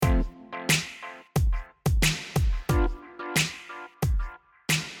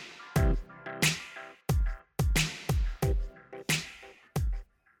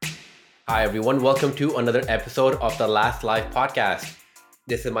Hi, everyone. Welcome to another episode of the Last Life podcast.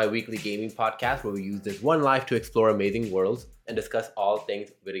 This is my weekly gaming podcast where we use this one life to explore amazing worlds and discuss all things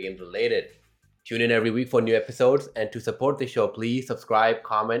video games related. Tune in every week for new episodes. And to support the show, please subscribe,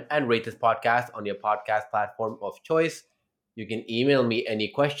 comment, and rate this podcast on your podcast platform of choice. You can email me any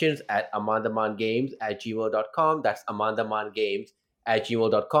questions at amandamangames@gmail.com. That's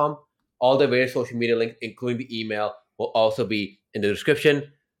amandamangames@gmail.com. All the various social media links, including the email, will also be in the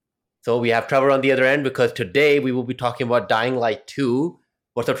description. So we have Trevor on the other end because today we will be talking about Dying Light 2.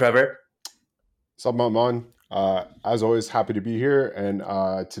 What's up, Trevor? What's up, Aman? As always, happy to be here. And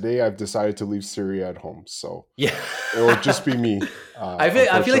today I've decided to leave Siri at home. So yeah, it will just be me. I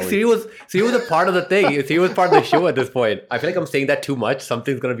feel like Siri was a part of the thing. Siri was part of the show at this point. I feel like I'm saying that too much.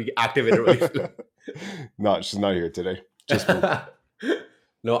 Something's going to be activated really soon. No, she's not here today. Just me.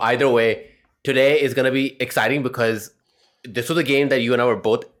 No, either way, today is going to be exciting because this was a game that you and I were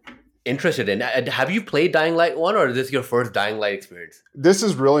both interested in. Have you played Dying Light 1 or is this your first Dying Light experience? This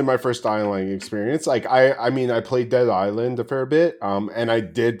is really my first Dying Light experience. Like I mean, I played Dead Island a fair bit. And I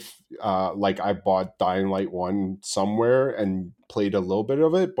did I bought Dying Light 1 somewhere and played a little bit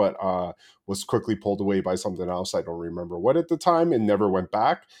of it, but was quickly pulled away by something else. I don't remember what at the time and never went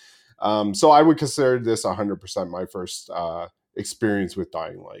back. So I would consider this 100% my first experience with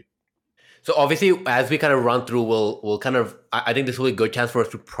Dying Light. So obviously, as we kind of run through, we'll kind of, I think this will be a good chance for us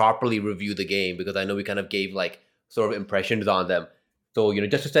to properly review the game because I know we kind of gave like sort of impressions on them. So,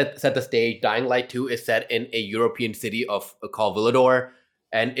 just to set the stage, Dying Light 2 is set in a European city called Villedor,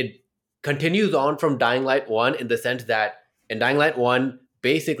 and it continues on from Dying Light 1 in the sense that in Dying Light 1,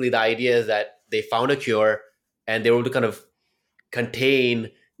 basically the idea is that they found a cure and they were able to kind of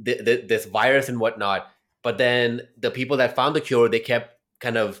contain this virus and whatnot. But then the people that found the cure, they kept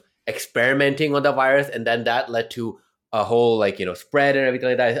kind of experimenting on the virus, and then that led to a whole spread and everything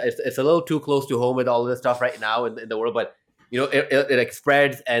like that. It's a little too close to home with all of this stuff right now in the world, but it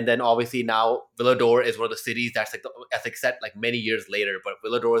spreads, and then obviously now Villedor is one of the cities that's set like many years later, but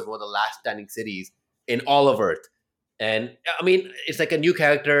Villedor is one of the last standing cities in all of Earth. And I mean, it's like a new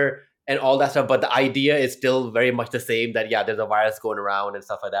character and all that stuff, but the idea is still very much the same, that there's a virus going around and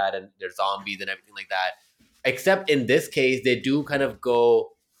stuff like that, and there's zombies and everything like that. Except in this case, they do kind of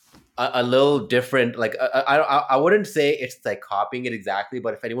go a little different. Like I wouldn't say it's like copying it exactly,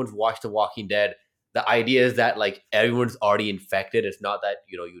 but if anyone's watched The Walking Dead, the idea is that like everyone's already infected. It's not that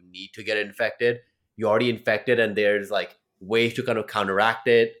you need to get infected. You're already infected, and there's like ways to kind of counteract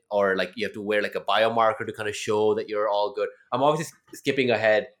it, or like you have to wear like a biomarker to kind of show that you're all good. I'm obviously skipping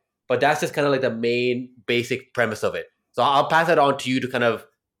ahead, but that's just kind of like the main basic premise of it. So I'll pass it on to you to kind of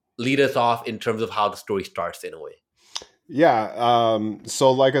lead us off in terms of how the story starts in a way. Yeah.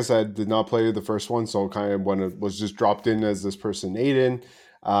 So like I said, did not play the first one, so kind of when it was just dropped in as this person, Aiden.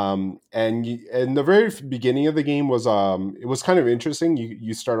 And the very beginning of the game was it was kind of interesting.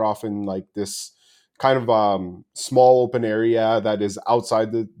 You start off in like this kind of small open area that is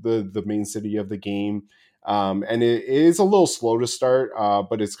outside the main city of the game. And it is a little slow to start,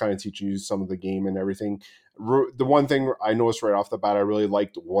 but it's kind of teaching you some of the game and everything. The one thing I noticed right off the bat I really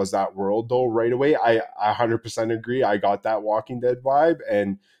liked was that world, though. Right away, I 100% agree. I got that Walking Dead vibe,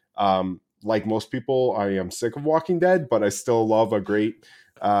 and like most people, I am sick of Walking Dead, but I still love a great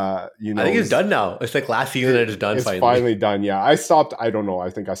I think it's done now. It's like last season and it's done. It's finally done. Yeah, I stopped. I don't know.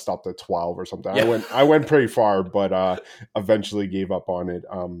 I think I stopped at 12 or something. Yeah. I went pretty far, but eventually gave up on it.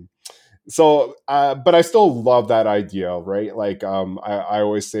 But I still love that idea, right? Like, I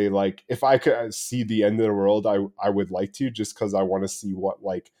always say, like, if I could see the end of the world, I would like to, just because I want to see what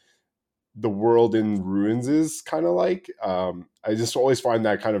like the world in ruins is kind of like. I just always find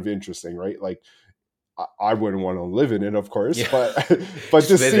that kind of interesting, right? Like, I wouldn't want to live in it, of course, yeah. but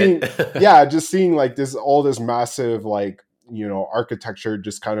just seeing, just seeing like all this massive like architecture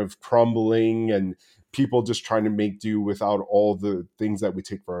just kind of crumbling, and people just trying to make do without all the things that we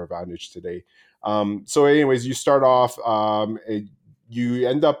take for advantage today. So anyways, you start off, you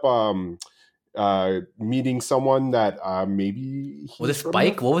end up meeting someone that maybe was it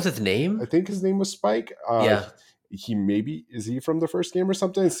Spike? What was his name? I think his name was Spike. Yeah. Is he from the first game or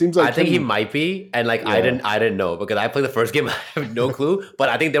something? It seems like I think he might be, and like I didn't know because I played the first game. I have no clue, but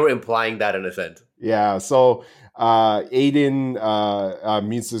I think they were implying that in a sense. Yeah. So Aiden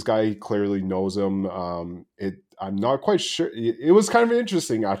meets this guy. He clearly knows him. I'm not quite sure. It was kind of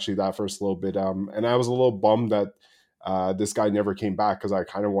interesting actually, that first little bit. And I was a little bummed that this guy never came back, because I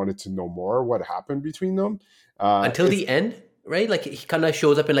kind of wanted to know more what happened between them until the end, right? Like he kind of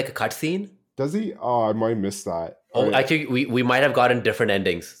shows up in like a cutscene. Does he? Oh, I might miss that. Oh, right. Actually, we might have gotten different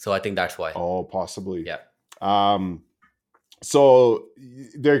endings, so I think that's why. Oh, possibly. Yeah. So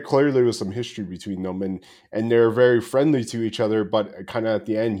there clearly was some history between them, and they're very friendly to each other, but kind of at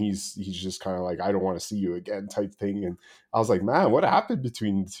the end he's just kind of like, I don't want to see you again type thing. And I was like, man, what happened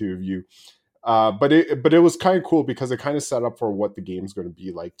between the two of you? But it was kind of cool because it kind of set up for what the game's going to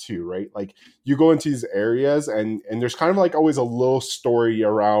be like too, right? Like you go into these areas, and there's kind of like always a little story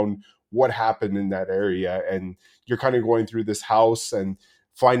around what happened in that area, and you're kind of going through this house and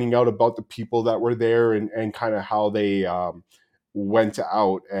finding out about the people that were there, and kind of how they went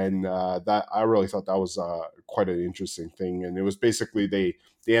out. And that, I really thought that was quite an interesting thing. And it was basically they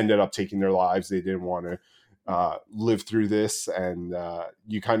ended up taking their lives. They didn't want to live through this, and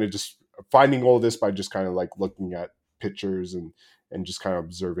you kind of just finding all this by just kind of like looking at pictures, and just kind of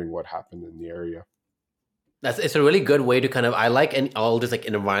observing what happened in the area. It's a really good way to kind of, I like all this like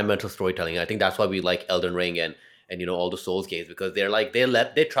environmental storytelling. I think that's why we like Elden Ring and all the Souls games, because they're like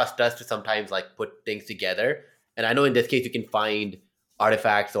they trust us to sometimes like put things together. And I know in this case you can find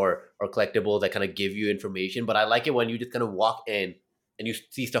artifacts or collectibles that kind of give you information, but I like it when you just kind of walk in and you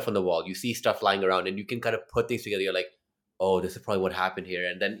see stuff on the wall, you see stuff lying around, and you can kind of put things together. You're like, oh, this is probably what happened here,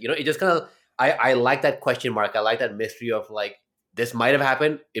 and then it just kind of, I like that question mark. I like that mystery of like, this might have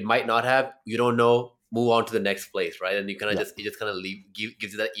happened, it might not have, you don't know, move on to the next place, right? And you kind of Yeah. just, it just kind of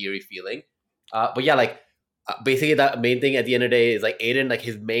gives you that eerie feeling. But yeah, like basically that main thing at the end of the day is like Aiden, like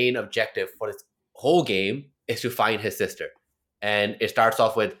his main objective for this whole game is to find his sister. And it starts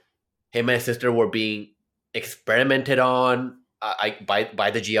off with him and his sister were being experimented on,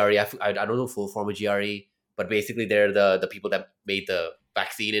 by the GRE. I don't know the full form of GRE, but basically they're the people that made the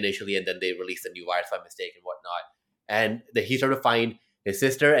vaccine initially, and then they released a new virus by mistake and whatnot. And he's trying to find his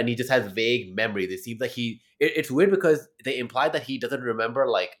sister, and he just has vague memories. It seems like it's weird because they imply that he doesn't remember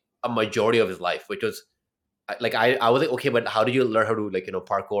like a majority of his life, which was like, I was like, okay, but how did you learn how to like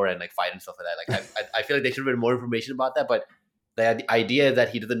parkour and like fight and stuff like that? Like I feel like they should have been more information about that. But the idea is that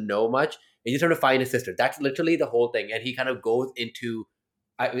he doesn't know much, and he's trying to find his sister. That's literally the whole thing. And he kind of goes into,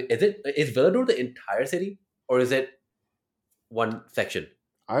 is Villador the entire city, or is it one section?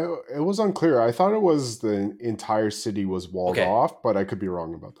 I It was unclear. I thought it was the entire city was walled Okay, off, but I could be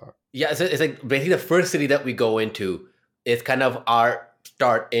wrong about that. yeah, it's like basically the first city that we go into is kind of our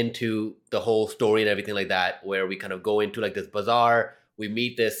start into the whole story and everything like that, where we kind of go into like this bazaar. We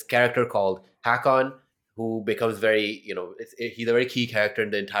meet this character called Hakon, who becomes very, he's a very key character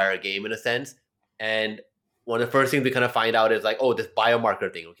in the entire game in a sense. And one of the first things we kind of find out is like, oh, this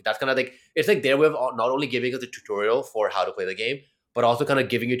biomarker thing. Okay, that's kind of like, it's like their way of not only giving us a tutorial for how to play the game, but also kind of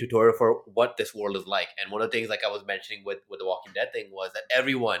giving you a tutorial for what this world is like. And one of the things, like I was mentioning with the Walking Dead thing, was that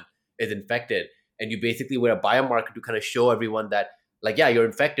everyone is infected, and you basically wear a biomarker to kind of show everyone that, like, yeah, you're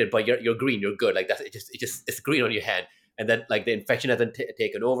infected, but you're green, you're good. Like that's, it's green on your hand, and then like the infection hasn't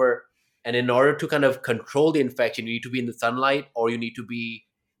taken over. And in order to kind of control the infection, you need to be in the sunlight, or you need to be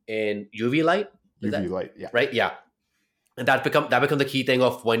in UV light. Is UV that light, yeah. right? Yeah. And that becomes the key thing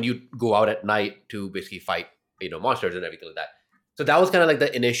of when you go out at night to basically fight monsters and everything like that. So that was kind of like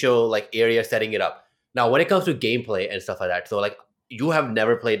the initial like area setting it up. Now when it comes to gameplay and stuff like that, so like, you have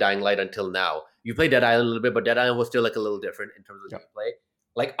never played Dying Light until now. You played Dead Island a little bit, but Dead Island was still like a little different in terms of Yeah. gameplay.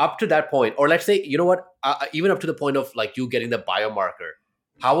 Like up to that point, or let's say, you know what, even up to the point of like you getting the biomarker,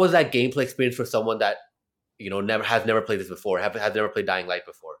 how was that gameplay experience for someone that never played this before, has never played Dying Light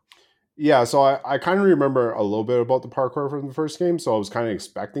before? Yeah, so I kind of remember a little bit about the parkour from the first game, so I was kind of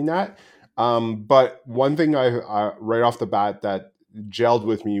expecting that. But one thing I right off the bat that gelled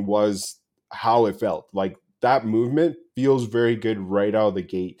with me was how it felt. Like that movement feels very good right out of the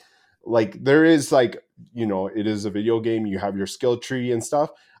gate. Like there is like, it is a video game. You have your skill tree and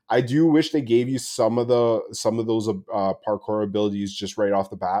stuff. I do wish they gave you some of those parkour abilities just right off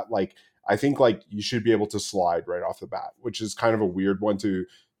the bat. Like I think like you should be able to slide right off the bat, which is kind of a weird one to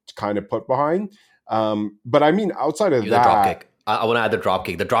kind of put behind. But I mean, outside of Even the drop that, kick. I want to add the drop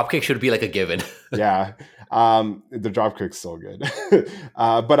kick. The drop kick should be like a given. yeah, the drop kick's so good.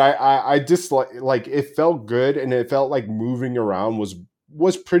 But I just like it felt good, and it felt like moving around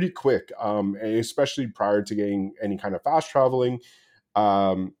was pretty quick. And especially prior to getting any kind of fast traveling.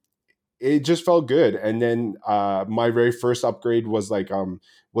 Um, it just felt good. And then my very first upgrade was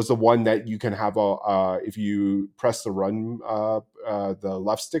the one that you can have a if you press the run the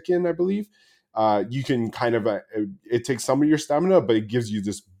left stick in, I believe. You can kind of it takes some of your stamina, but it gives you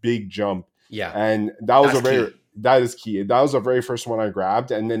this big jump. Yeah, And that was that's key. that is key. That was the very first one I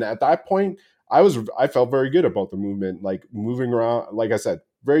grabbed. And then at that point I felt very good about the movement, like moving around, like I said,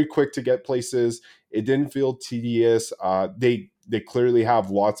 very quick to get places. It didn't feel tedious. They clearly have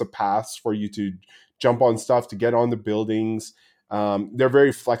lots of paths for you to jump on stuff to get on the buildings. They're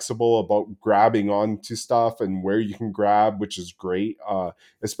very flexible about grabbing onto stuff and where you can grab, which is great,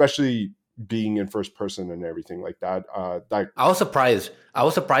 especially being in first person and everything like that. I was surprised. I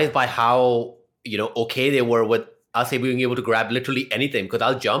was surprised by how okay they were with us being able to grab literally anything. Because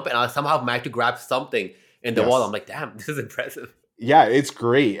I'll jump and I'll somehow manage to grab something in the wall. I'm Yes. like, damn, this is impressive. Yeah, it's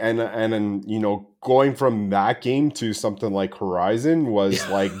great. And going from that game to something like Horizon was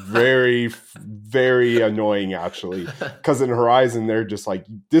like very annoying actually, because in Horizon they're just like,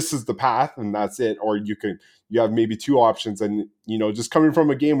 this is the path and that's it, or you have maybe two options, and just coming from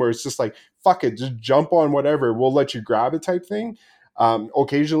a game where it's just like, fuck it, just jump on whatever, we'll let you grab it type thing.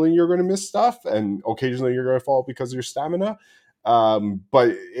 Occasionally you're going to miss stuff, and occasionally you're going to fall because of your stamina, but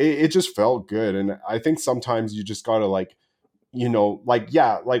it just felt good. And I think sometimes you just gotta like, like,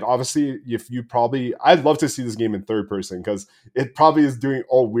 yeah, like obviously if you probably, I'd love to see this game in third person, because it probably is doing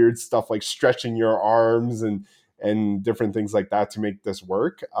all weird stuff like stretching your arms and different things like that to make this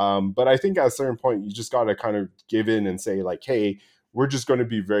work. But I think at a certain point you just got to kind of give in and say like, hey, we're just going to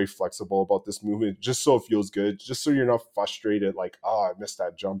be very flexible about this movement, just so it feels good, just so you're not frustrated like, oh, I missed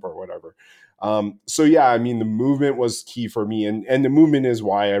that jump or whatever. So yeah, I mean, the movement was key for me, and the movement is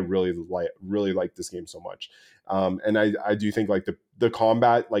why I really like this game so much. And I do think like the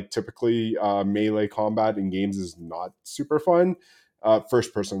combat, like typically melee combat in games is not super fun.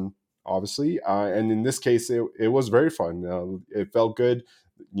 First person, obviously, and in this case, it was very fun. It felt good,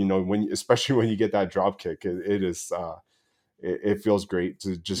 especially when you get that drop kick. It is. It feels great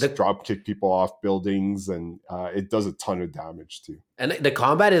to just the drop kick people off buildings, and it does a ton of damage too. And the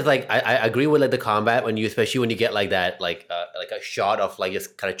combat is like, I agree with like the combat when you, especially when you get like that, like a shot of like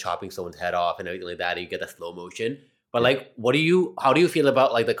just kind of chopping someone's head off and everything like that, and you get that slow motion. But Yeah. like, how do you feel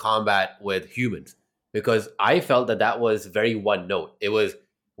about like the combat with humans? Because I felt that was very one note. It was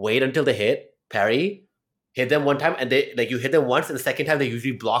wait until they hit, parry, hit them one time, and they like you hit them once, and the second time they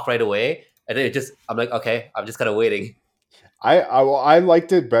usually block right away, and then I'm like, okay, I'm just kind of waiting. I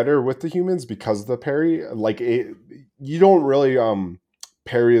liked it better with the humans because of the parry. Like you don't really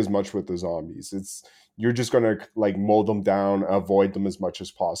parry as much with the zombies. You're just gonna like mow them down, avoid them as much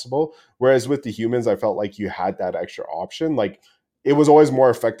as possible. Whereas with the humans, I felt like you had that extra option. Like it was always more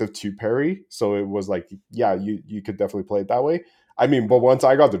effective to parry, so it was like, yeah, you could definitely play it that way. I mean, but once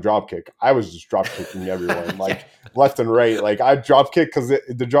I got the drop kick, I was just drop kicking everyone Yeah, like left and right. Like I drop kick because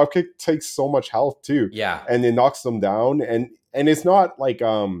the drop kick takes so much health too, yeah, and it knocks them down. And it's not like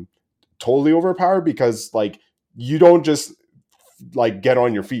totally overpowered, because like you don't just like get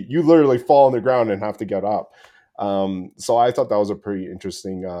on your feet, you literally fall on the ground and have to get up. So I thought that was a pretty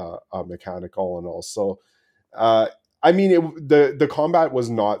interesting mechanic all in all. So uh I mean, the combat was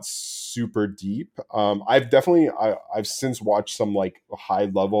not super deep. I've since watched some like high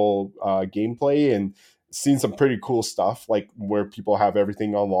level gameplay and seen some pretty cool stuff, like where people have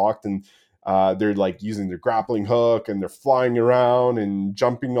everything unlocked, and they're like using their grappling hook and they're flying around and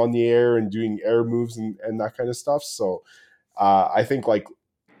jumping on the air and doing air moves and that kind of stuff. So I think like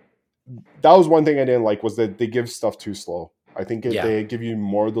that was one thing I didn't like, was that they give stuff too slow. I think yeah. they give you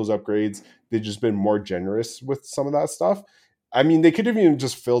more of those upgrades. They've just been more generous with some of that stuff. I mean, they could have even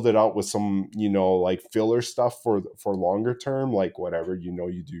just filled it out with some, like filler stuff for longer term, like whatever,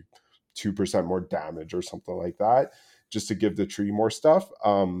 you do 2% more damage or something like that, just to give the tree more stuff.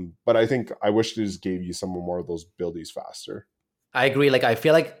 But I think I wish they just gave you some more of those buildies faster. I agree. Like I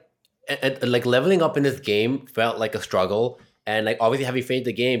feel like like leveling up in this game felt like a struggle. And like obviously having finished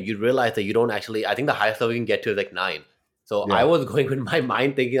the game, you realize that you don't actually. I think the highest level you can get to is like 9. So I Yeah. was going with my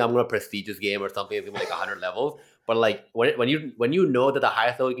mind thinking I'm gonna prestige this game or something. It's gonna be like 100 levels. But like when you know that the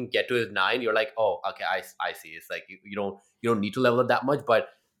highest level you can get to is 9, you're like, oh, okay, I see. It's like you don't need to level up that much, but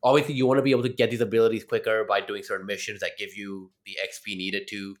obviously you want to be able to get these abilities quicker by doing certain missions that give you the XP needed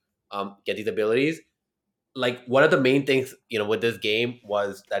to get these abilities. Like one of the main things with this game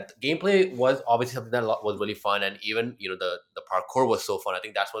was that gameplay was obviously something that was really fun, and even the parkour was so fun. I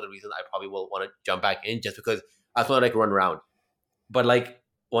think that's one of the reasons I probably will want to jump back in, just because I just want to like run around. But like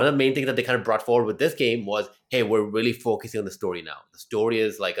one of the main things that they kind of brought forward with this game was, hey, we're really focusing on the story now. The story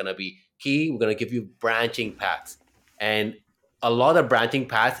is like gonna be key. We're gonna give you branching paths, and a lot of branching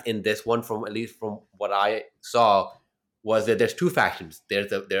paths in this one, from at least from what I saw, was that there's two factions. There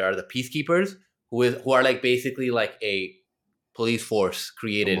are the peacekeepers, who are like basically like a police force A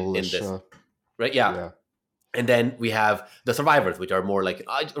created in this, militia. right? Yeah. Yeah. And then we have the survivors, which are more like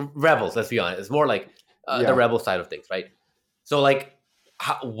rebels. Let's be honest, it's more like the Yeah. rebel side of things, right? So like,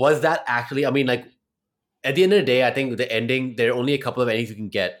 was that actually? I mean, like at the end of the day, I think the ending, there are only a couple of endings you can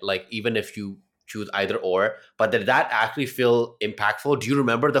get. Like even if you choose either or, but did that actually feel impactful? Do you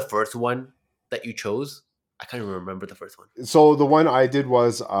remember the first one that you chose? I can't even remember the first one. So the one I did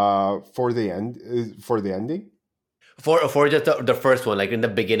was for the ending. For just the first one, like in the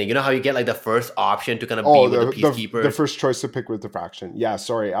beginning, you know how you get like the first option to kind of be Oh, with the the peacekeepers. first choice to pick with the faction. Yeah,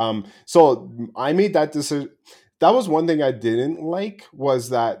 sorry. So I made that decision. That was one thing I didn't like, was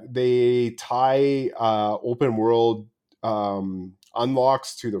that they tie open world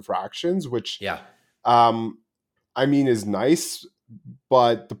unlocks to the fractions, which Yeah, um I mean is nice,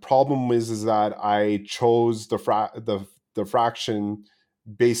 but the problem is that I chose the fraction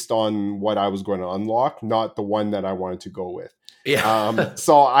based on what I was going to unlock, not the one that I wanted to go with. yeah,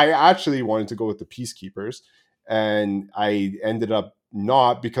 So I actually wanted to go with the peacekeepers, and I ended up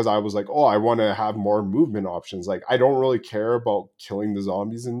not, because I was like, oh, I want to have more movement options. Like, I don't really care about killing the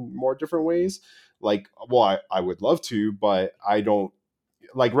zombies in more different ways. Like, well, I would love to, but I don't,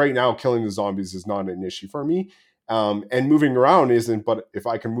 like, right now killing the zombies is not an issue for me. And moving around isn't, but if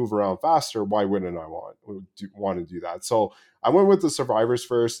I can move around faster, why wouldn't I want to do that? So I went with the survivors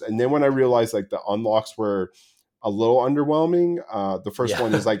first, and then when I realized like the unlocks were a little underwhelming, the first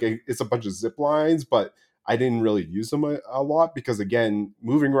one yeah, is like it's a bunch of zip lines, but I didn't really use them a lot, because again,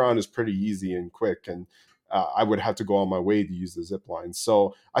 moving around is pretty easy and quick, and I would have to go on my way to use the zip lines.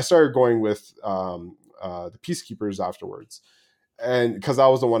 So I started going with the peacekeepers afterwards, and because that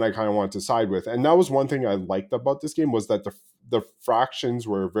was the one I kind of wanted to side with. And that was one thing I liked about this game, was that the fractions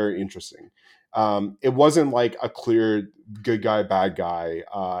were very interesting. It wasn't like a clear good guy bad guy.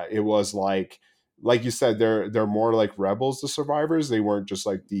 It was like you said, they're more like rebels, the survivors. They weren't just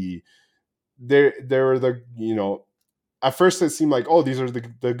like they were the, you know, at first it seemed like, oh, these are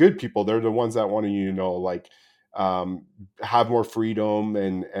the good people. They're the ones that want to, you know, like um, have more freedom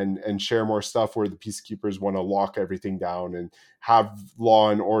and share more stuff, where the peacekeepers want to lock everything down and have law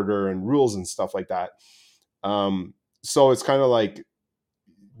and order and rules and stuff like that. So it's kind of like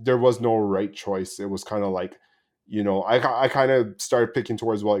there was no right choice. It was kind of like, you know, I kind of started picking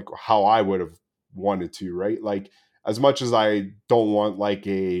towards like how I would have wanted to, right? Like, as much as I don't want like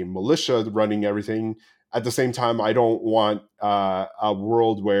a militia running everything, at the same time I don't want a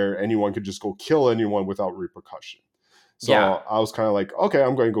world where anyone could just go kill anyone without repercussion. yeah. So I was kind of like, okay,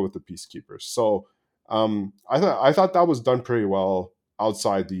 I'm going to go with the peacekeepers. So I thought that was done pretty well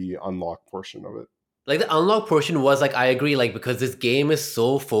outside the unlock portion of it. Like the unlock portion was like, I agree, like because this game is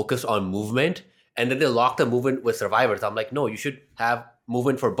so focused on movement, and then they lock the movement with survivors. I'm like, no, you should have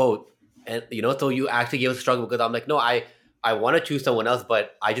movement for both, and so you actually gave us a struggle, because I'm like, no, I want to choose someone else,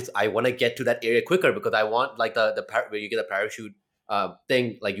 but I want to get to that area quicker, because I want like where you get the parachute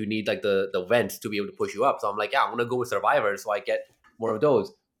thing, like you need like the vents to be able to push you up. So I'm like, yeah, I'm gonna go with survivors, so I get more of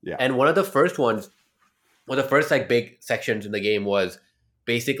those. Yeah. And one of the first like big sections in the game was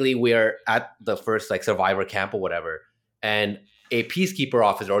basically we're at the first like survivor camp or whatever, and a peacekeeper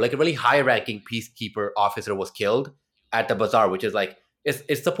officer, or like a really high ranking peacekeeper officer, was killed at the bazaar, which is like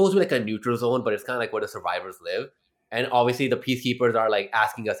it's supposed to be like a neutral zone, but it's kind of like where the survivors live. And obviously the peacekeepers are like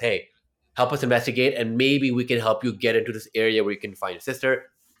asking us, hey, help us investigate, and maybe we can help you get into this area where you can find your sister.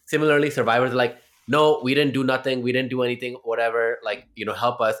 Similarly, survivors are like, no, we didn't do nothing, we didn't do anything, whatever, like,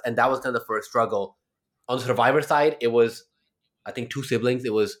 help us. And that was kind of the first struggle. On the survivor side, it was, I think, two siblings.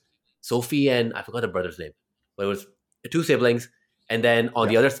 It was Sophie and I forgot the brother's name, but it was two siblings. And then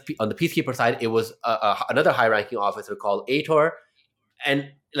Yeah. on the peacekeeper side, it was another high ranking officer called Ator.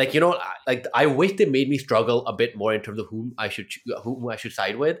 And like, like I wish they made me struggle a bit more in terms of whom I should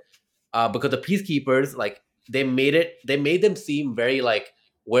side with, because the peacekeepers, like, they made them seem very like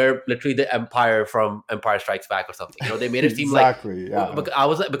we're literally the Empire from Empire Strikes Back or something. They made it seem like, Exactly. Yeah. because I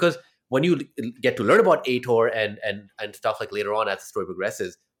was like, because when you get to learn about Ator and stuff like later on as the story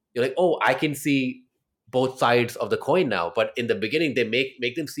progresses, you're like, oh, I can see both sides of the coin now. But in the beginning, they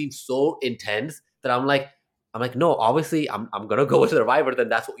make them seem so intense that I'm like, no, obviously I'm gonna go with Survivor. Then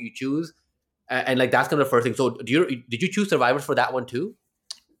that's what you choose, and like that's kind of the first thing. So did you choose Survivors for that one too?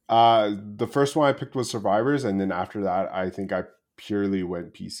 The first one I picked was Survivors, and then after that, I think I purely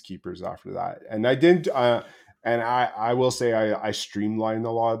went Peacekeepers after that. And I didn't, and I will say I streamlined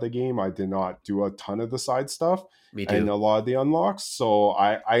a lot of the game. I did not do a ton of the side stuff Me and too. a lot of the unlocks. So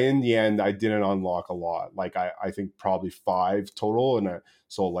I in the end, I didn't unlock a lot. Like I think probably 5 total, and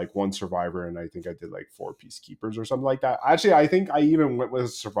so like 1 Survivor, and I think I did like 4 Peacekeepers or something like that. Actually, I think I even went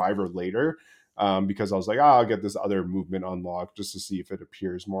with Survivor later, because I was like, I'll get this other movement unlocked just to see if it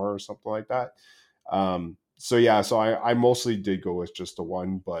appears more or something like that. So yeah, so I mostly did go with just the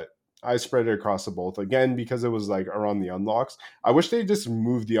one, but I spread it across the both again because it was like around the unlocks. I wish they just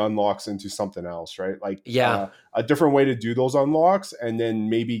moved the unlocks into something else, right? Like Yeah, a different way to do those unlocks, and then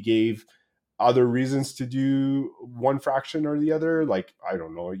maybe gave other reasons to do one fraction or the other. Like, I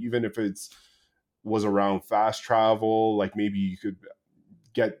don't know, even if it's was around fast travel. Like maybe you could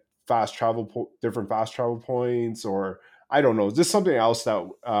get different fast travel points, or I don't know, just something else that,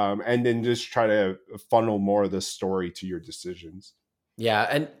 and then just try to funnel more of the story to your decisions. Yeah,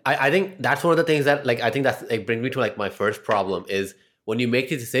 and I think that's one of the things that like I think that's like brings me to like my first problem is when you make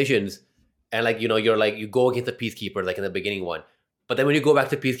these decisions and like you're like you go against the peacekeeper like in the beginning one, but then when you go back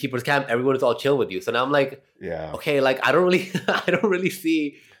to peacekeepers camp, everyone is all chill with you. So now I'm like, Yeah. okay, like I don't really I don't really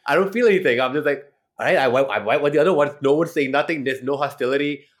see I don't feel anything. I'm just like, all right, I went with the other one. No one's saying nothing. There's no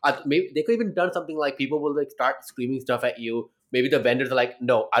hostility. Maybe they could even done something like people will like start screaming stuff at you. Maybe the vendors are like,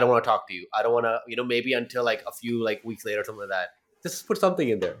 no, I don't want to talk to you. I don't want to, maybe until like a few like weeks later or something like that. Just put something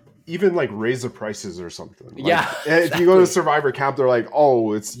in there. Even like raise the prices or something. Like, yeah. Exactly. If you go to Survivor camp, they're like,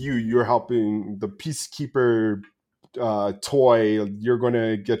 oh, it's you're helping the peacekeeper toy. You're going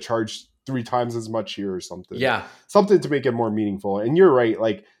to get charged 3 times as much here or something. Yeah. Something to make it more meaningful. And you're right.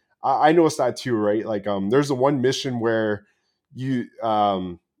 Like, I noticed that too, right? Like, there's a one mission where you,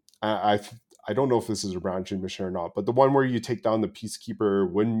 I don't know if this is a branching mission or not, but the one where you take down the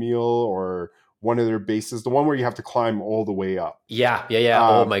peacekeeper windmill or one of their bases, the one where you have to climb all the way up. Yeah.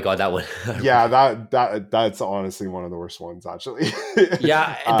 Oh my god, that one. Yeah, that's honestly one of the worst ones, actually.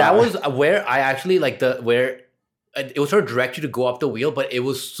 Yeah, that was where I actually like where it was sort of direct you to go up the wheel, but it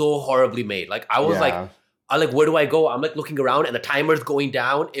was so horribly made. Like I was like, where do I go? I'm like looking around and the timer's going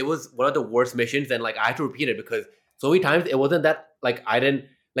down. It was one of the worst missions, and like I had to repeat it because so many times it wasn't that like I didn't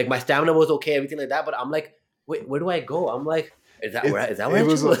like my stamina was okay, everything like that, but I'm like, wait, where do I go? I'm like, is that where it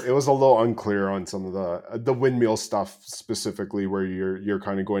was a little unclear on some of the windmill stuff specifically, where you're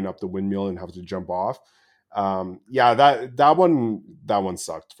kind of going up the windmill and have to jump off. Yeah, that one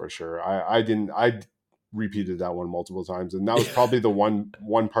sucked for sure. I repeated that one multiple times, and that was probably the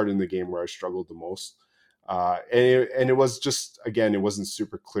one part in the game where I struggled the most. And it was just, again, it wasn't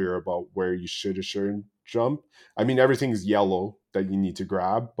super clear about where you should or shouldn't jump. I mean, everything's yellow that you need to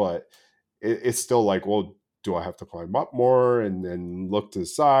grab, but it's still like, well, do I have to climb up more and then look to the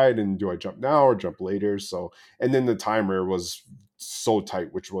side, and do I jump now or jump later? So, and then the timer was so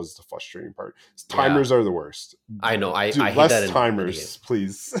tight, which was the frustrating part. Timers are the worst. I know. I hate less that timers,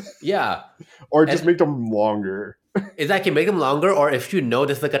 please. Yeah. Or just make them longer. Exactly, make them longer, or if you know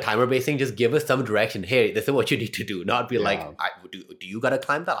this is like a timer based thing, just give us some direction. Hey, this is what you need to do. Not be like, do you gotta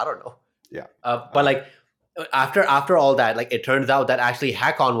climb that? I don't know. Yeah. But like after all that, like it turns out that actually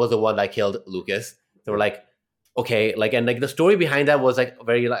Hakon was the one that killed Lucas. So we're like, okay, like, and like the story behind that was like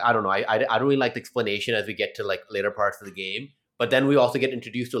very like, I don't know. I don't really like the explanation as we get to like later parts of the game. But then we also get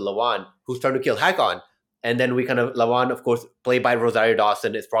introduced to Lawan, who's trying to kill Hakon. And then we kind of, Lawan, of course, played by Rosario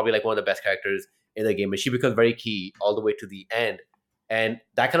Dawson, is probably like one of the best characters in the game. And she becomes very key all the way to the end. And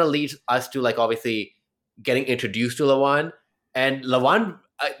that kind of leads us to like obviously getting introduced to Lawan. And Lawan,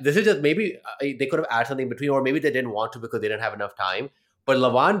 this is just maybe they could have added something in between, or maybe they didn't want to because they didn't have enough time. But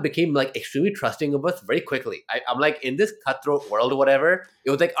Lawan became like extremely trusting of us very quickly. I'm like, in this cutthroat world or whatever, it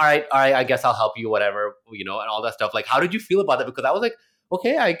was like, all right, I guess I'll help you, whatever, and all that stuff. Like, how did you feel about that? Because I was like,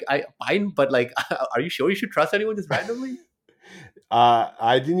 okay, I fine, but like, are you sure you should trust anyone just randomly?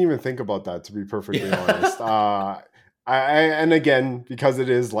 I didn't even think about that, to be perfectly honest. And again, because it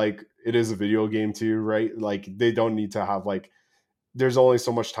is a video game too, right? Like, they don't need to have like, there's only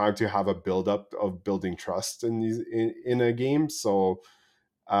so much time to have a build up of building trust in a game. So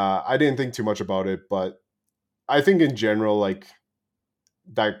I didn't think too much about it, but I think in general, like,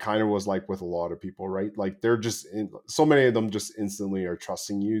 that kind of was like with a lot of people, right? Like, they're just so many of them just instantly are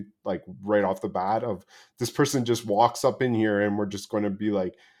trusting you, like right off the bat, of this person just walks up in here and we're just going to be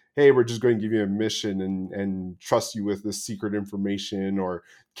like, hey, we're just going to give you a mission and trust you with this secret information or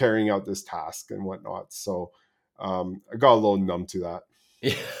carrying out this task and whatnot. So I got a little numb to that.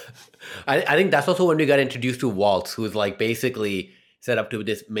 Yeah. I think that's also when we got introduced to Waltz, who's like basically set up to be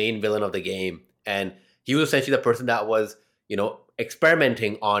this main villain of the game. And he was essentially the person that was,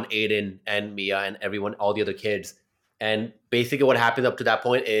 experimenting on Aiden and Mia and everyone, all the other kids. And basically what happens up to that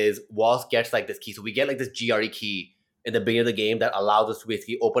point is Waltz gets like this key. So we get like this GRE key in the beginning of the game that allows us to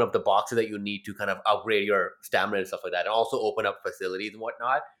basically open up the boxes that you need to kind of upgrade your stamina and stuff like that, and also open up facilities and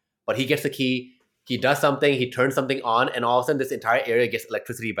whatnot. But he gets the key. He does something, he turns something on, and all of a sudden this entire area gets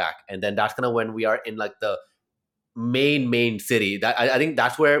electricity back. And then that's kind of when we are in like the main city. That I think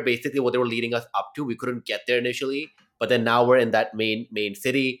that's where basically what they were leading us up to. We couldn't get there initially, but then now we're in that main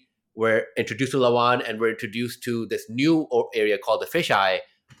city. We're introduced to Lawan, and we're introduced to this new area called the Fisheye.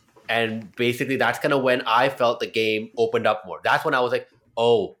 And basically that's kind of when I felt the game opened up more. That's when I was like,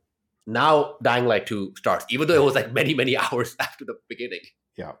 oh, now Dying Light 2 starts, even though it was like many hours after the beginning.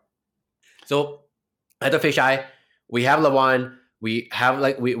 Yeah. So at the Fisheye, we have Lawan. We have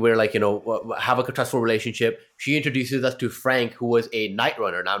like we're like, have a trustful relationship. She introduces us to Frank, who was a night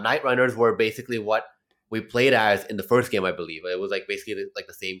runner. Now night runners were basically what we played as in the first game, I believe. It was like basically like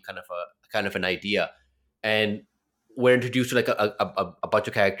the same kind of an idea. And we're introduced to like a bunch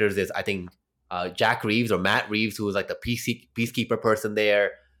of characters. There's, I think, Jack Reeves or Matt Reeves, who was like the peacekeeper person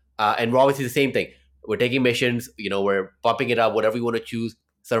there. And we're obviously the same thing. We're taking missions, we're bumping it up, whatever you want to choose,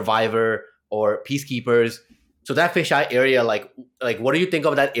 survivor or peacekeepers. So that fisheye area, like what do you think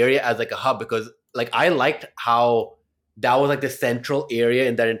of that area as like a hub? Because like I liked how that was like the central area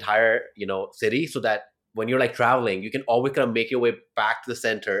in that entire, city, so that when you're like traveling, you can always kind of make your way back to the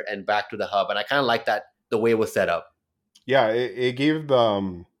center and back to the hub. And I kind of like that the way it was set up. Yeah, it gave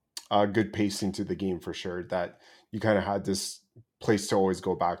good pacing to the game for sure. That you kind of had this place to always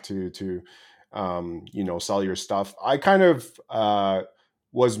go back to sell your stuff. I kind of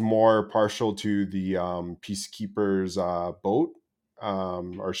was more partial to the Peacekeepers boat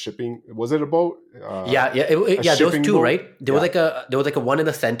or shipping. Was it a boat? Yeah. There was two, boat? right? There was like a one in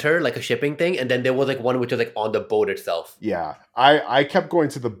the center, like a shipping thing, and then there was like one which was like on the boat itself. Yeah, I kept going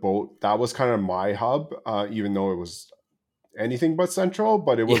to the boat. That was kind of my hub, even though it was anything but central,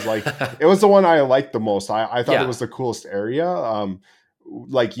 but it was like it was the one I liked the most. I thought it was the coolest area.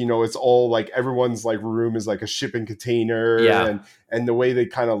 Like, it's all like everyone's like room is like a shipping container, and the way they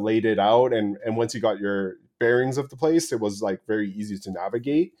kind of laid it out, and once you got your bearings of the place, it was like very easy to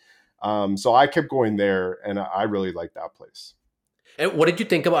navigate. So I kept going there, and I really liked that place. And what did you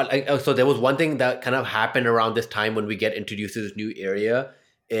think about, like, so there was one thing that kind of happened around this time when we get introduced to this new area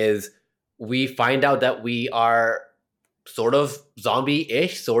is we find out that we are sort of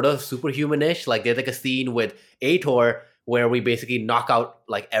zombie-ish, sort of superhuman-ish. Like there's like a scene with Ator where we basically knock out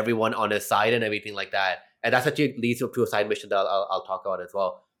like everyone on his side and everything like that. And that's actually leads to a side mission that I'll talk about as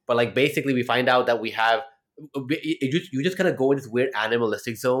well. But like basically we find out that we have, you just kind of go in this weird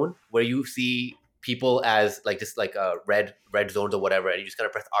animalistic zone where you see people as like just like red zones or whatever, and you just kind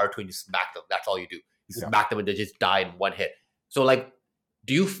of press R2 and you smack them. That's all you do. You smack them and they just die in one hit. So like,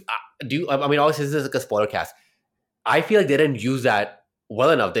 do you? I mean, obviously this is like a spoiler cast. I feel like they didn't use that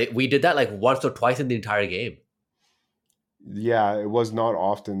well enough. We did that like once or twice in the entire game. Yeah, it was not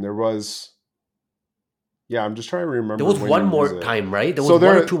often. There was. Yeah, I'm just trying to remember. There was one more time, right? There was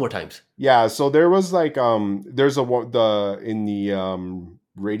one or two more times. Yeah, so there was like there's in the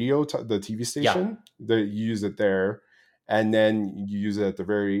radio the TV station that you use it there, and then you use it at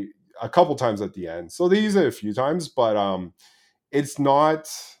a couple times at the end. So they use it a few times, but it's not.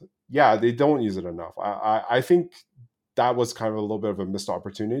 Yeah, they don't use it enough. I think that was kind of a little bit of a missed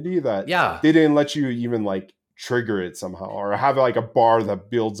opportunity that they didn't let you even like trigger it somehow, or have like a bar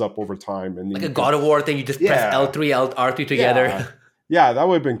that builds up over time, and like a God of War thing. You just press L3, R3 together. Yeah, that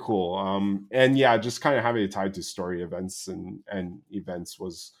would have been cool. And yeah, just kind of having it tied to story events and events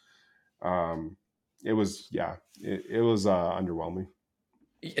was, it was underwhelming.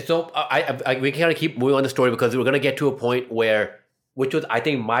 So we kind of keep moving on the story because we're gonna get to a point where, which was I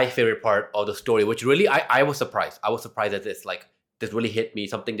think my favorite part of the story, which really I was surprised. I was surprised that this really hit me.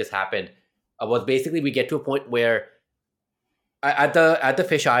 Something just happened. Was basically we get to a point where at the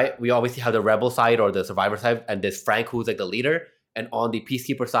fisheye, we obviously have the rebel side or the survivor side, and there's Frank, who's like the leader, and on the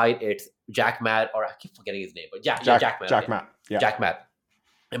peacekeeper side, it's Jack Matt, or I keep forgetting his name, but Jack Matt.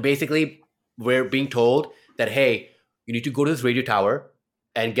 And basically, we're being told that, hey, you need to go to this radio tower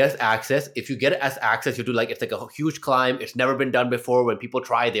and get access. If you get us access, you do like, it's like a huge climb. It's never been done before. When people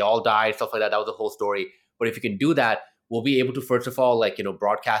try, they all die, stuff like that. That was the whole story. But if you can do that, we'll be able to, first of all, like,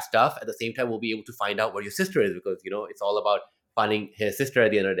 broadcast stuff. At the same time, we'll be able to find out where your sister is, because, it's all about finding his sister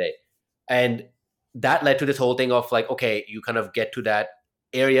at the end of the day. And that led to this whole thing of like, okay, you kind of get to that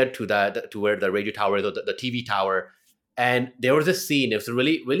area, to where the radio tower is, or the TV tower. And there was this scene. It was a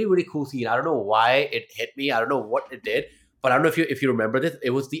really, really, really cool scene. I don't know why it hit me. I don't know what it did, but I don't know if you remember this. It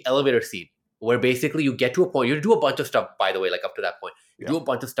was the elevator scene where basically you get to a point, you do a bunch of stuff, by the way, like up to that point, you do a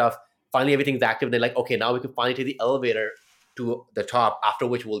bunch of stuff. Finally, everything's active. And they're like, okay, now we can finally take the elevator to the top, after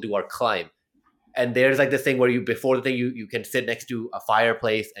which we'll do our climb. And there's like this thing where before the thing, you can sit next to a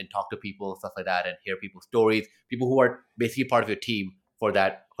fireplace and talk to people and stuff like that, and hear people's stories, people who are basically part of your team for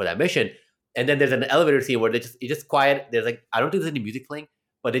that mission. And then there's an elevator scene where it's just quiet. There's like, I don't think there's any music playing,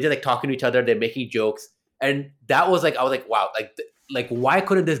 but they're just like talking to each other. They're making jokes. And that was like, I was like, wow, like why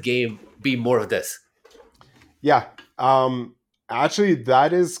couldn't this game be more of this? Yeah. Actually,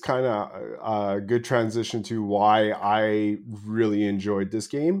 that is kind of a good transition to why I really enjoyed this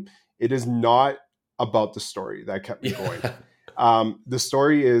game. It is not about the story that kept me going. The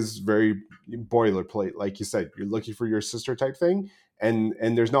story is very boilerplate. Like you said, you're looking for your sister type thing. And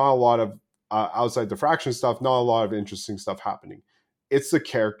there's not a lot of outside the fraction stuff, not a lot of interesting stuff happening. it's the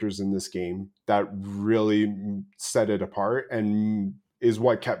characters in this game that really set it apart and is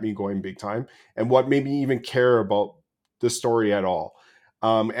what kept me going big time and what made me even care about the story at all.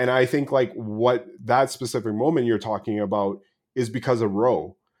 And I think like what that specific moment you're talking about is because of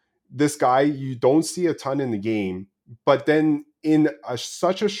Ro. This guy you don't see a ton in the game, but then in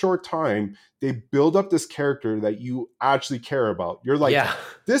such a short time, they build up this character that you actually care about. You're like, Yeah.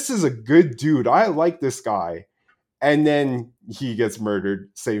 this is a good dude. I like this guy. And then he gets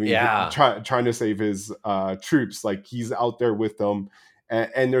murdered, trying to save his troops. Like he's out there with them,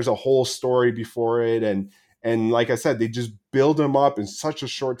 and there's a whole story before it. And like I said, they just build him up in such a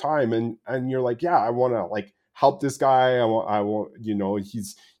short time, and you're like, yeah, I want to like help this guy. I want, you know,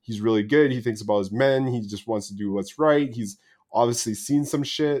 he's really good. He thinks about his men. He just wants to do what's right. He's obviously seen some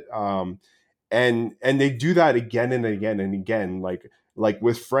shit. And they do that again and again and again. Like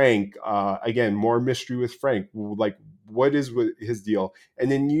with Frank, again, more mystery with Frank. Like, what is with his deal? And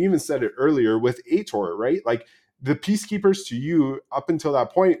then you even said it earlier with Aitor, right? Like the peacekeepers to you up until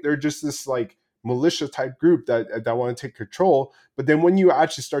that point, they're just this like militia type group that want to take control. But then when you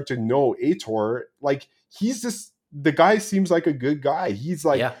actually start to know Aitor, like he's just, the guy seems like a good guy. He's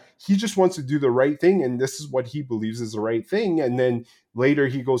like, he just wants to do the right thing, and this is what he believes is the right thing. And then later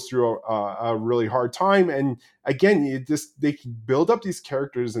he goes through a really hard time. And again, they can build up these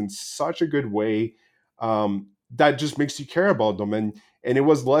characters in such a good way that just makes you care about them. And it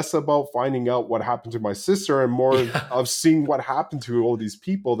was less about finding out what happened to my sister and more of seeing what happened to all these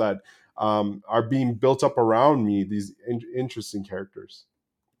people that are being built up around me, these interesting characters.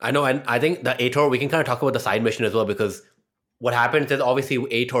 I know, and I think the Aitor, we can kind of talk about the side mission as well, because what happens is obviously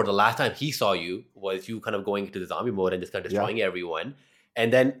Aitor, the last time he saw you was you kind of going into the zombie mode and just kind of destroying everyone.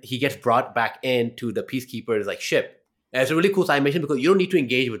 And then he gets brought back into the Peacekeeper's like ship. And it's a really cool side mission because you don't need to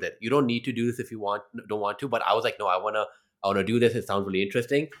engage with it. You don't need to do this if you don't want to. But I was like, no, I wanna do this. It sounds really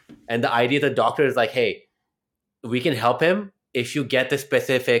interesting. And the idea the doctor is like, hey, we can help him if you get this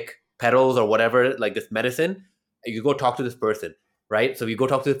specific petals or whatever, like this medicine, you go talk to this person, right? So you go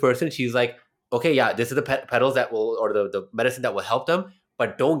talk to this person. She's like, okay, yeah, this is the petals that will, or the medicine that will help them,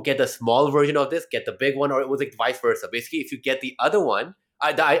 but don't get the small version of this, get the big one, or it was like vice versa. Basically, if you get the other one,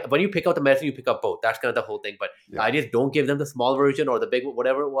 when you pick up the medicine, you pick up both. That's kind of the whole thing. But the idea is don't give them the small version or the big,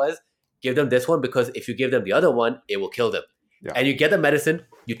 whatever it was. Give them this one, because if you give them the other one, it will kill them. Yeah. And you get the medicine,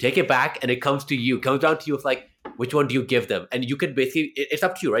 you take it back, and it comes to you. It comes down to you. It's like, which one do you give them? And you can basically, it's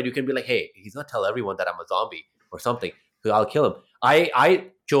up to you, right? You can be like, hey, he's going to tell everyone that I'm a zombie or something, so I'll kill him.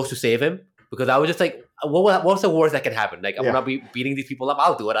 I chose to save him because I was just like, what's the worst that can happen? Like, I'm going to be beating these people up.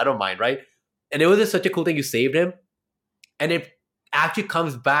 I'll do it. I don't mind, right? And it was just such a cool thing. You saved him. And it actually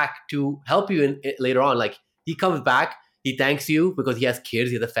comes back to help you later on. Like, he comes back, he thanks you because he has kids,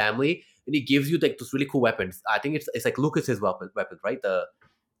 he has a family, and he gives you like those really cool weapons. I think it's like Lucas's weapons, right?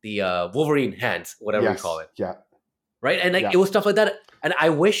 The Wolverine hands, whatever you call it. Yeah. Right? And like it was stuff like that. And I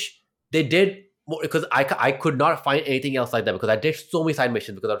wish they did more, because I could not find anything else like that, because I did so many side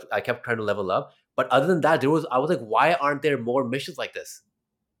missions because I kept trying to level up. But other than that, I was like, why aren't there more missions like this?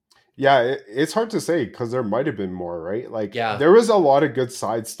 Yeah, it's hard to say because there might have been more, right? Like, there was a lot of good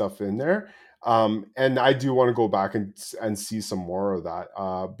side stuff in there. And I do want to go back and see some more of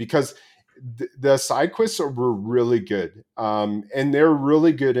that because the side quests were really good. And they're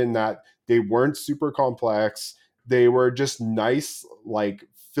really good in that they weren't super complex. They were just nice, like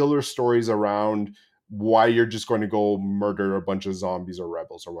filler stories around why you're just going to go murder a bunch of zombies or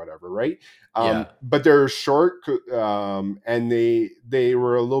rebels or whatever, right? But they're short, and they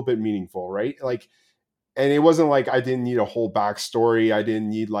were a little bit meaningful, right? Like, and it wasn't like I didn't need a whole backstory. I didn't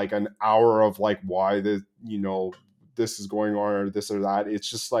need like an hour of like why this is going on or this or that. It's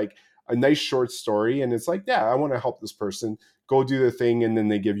just like a nice short story, and it's like, yeah, I want to help this person go do the thing, and then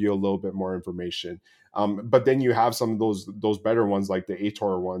they give you a little bit more information. But then you have some of those better ones, like the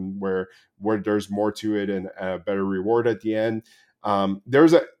Aitor one, where there's more to it and a better reward at the end.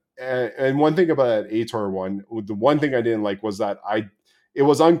 There's and one thing about that Aitor one, the one thing I didn't like was that it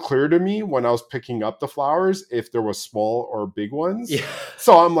was unclear to me when I was picking up the flowers if there was small or big ones. Yeah.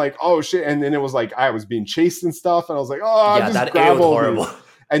 So I'm like, oh shit. And then it was like I was being chased and stuff, and I was like, oh, yeah, just grab all horrible. These.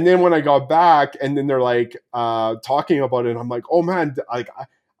 And then when I got back, and then they're like talking about it, I'm like, oh man, like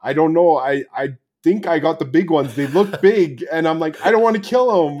I don't know. I think I got the big ones. They look big, and I'm like, I don't want to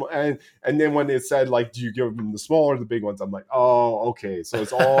kill them. And then when it said like, do you give them the small or the big ones? I'm like, oh, okay. So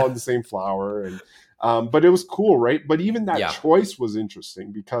it's all in the same flower. And but it was cool, right? But even that choice was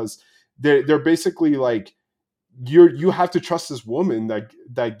interesting because they're basically like, you have to trust this woman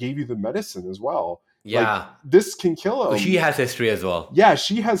that gave you the medicine as well. Yeah, like, this can kill him. Well, she has history as well. Yeah,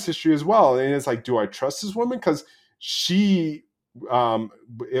 she has history as well, and it's like, do I trust this woman? Because she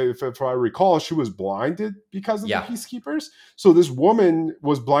if I recall, she was blinded because of the Yeah. peacekeepers. So this woman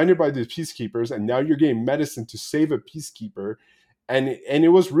was blinded by the peacekeepers, and now you're getting medicine to save a peacekeeper, and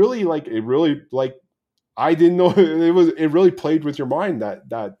it was really like it really like I didn't know it really played with your mind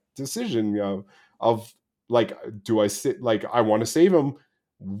that decision of like do I sit like I want to save him,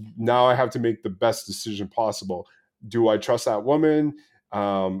 now I have to make the best decision possible. Do I trust that woman?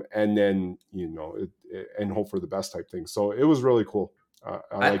 And then and hope for the best type thing. So it was really cool. I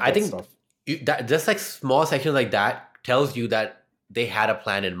like I that think stuff. that just like small sections like that tells you that they had a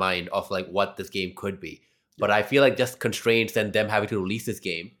plan in mind of like what this game could be. Yeah. But I feel like just constraints and them having to release this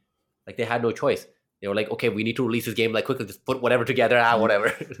game, like they had no choice. They were like, okay, we need to release this game like quickly, just put whatever together, whatever,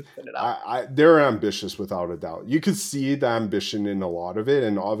 send it out. They're ambitious without a doubt. You could see the ambition in a lot of it,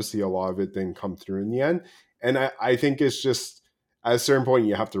 and obviously a lot of it didn't come through in the end. And I think it's just at a certain point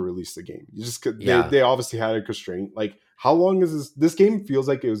you have to release the game. You just they obviously had a constraint. Like how long is this? This game feels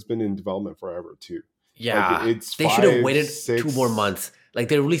like it's been in development forever too. Yeah, like it's they should have 5, waited 6. 2 more months. Like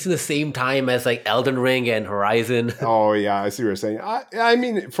they're releasing the same time as like Elden Ring and Horizon. Oh yeah, I see what you're saying. I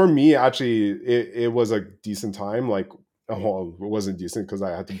mean, for me, actually, it was a decent time. Like, well, it wasn't decent because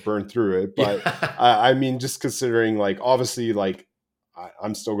I had to burn through it. But Yeah. I mean, just considering, like, obviously, like,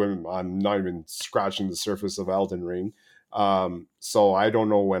 I'm still going. I'm not even scratching the surface of Elden Ring. So I don't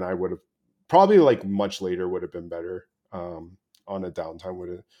know when I would have. Probably like much later would have been better. On a downtime would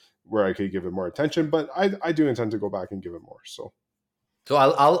have where I could give it more attention. But I do intend to go back and give it more. So. So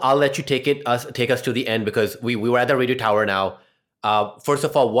I'll let you take us to the end because we were at the radio tower now. First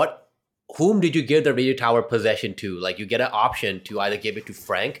of all, whom did you give the radio tower possession to? Like you get an option to either give it to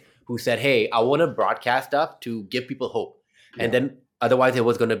Frank, who said, "Hey, I want to broadcast stuff to give people hope," and then otherwise it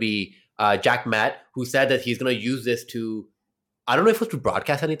was going to be Jack Matt, who said that he's going to use this to. I don't know if it was to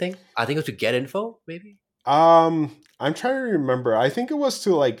broadcast anything. I think it was to get info, maybe. I'm trying to remember. I think it was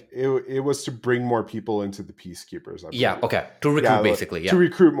to like it was to bring more people into the peacekeepers. Yeah, okay. To recruit basically, to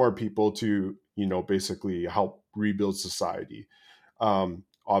recruit more people to, basically help rebuild society.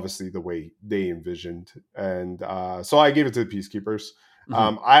 Obviously the way they envisioned. And so I gave it to the peacekeepers.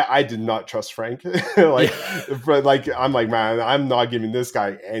 I did not trust Frank. But like I'm like, man, I'm not giving this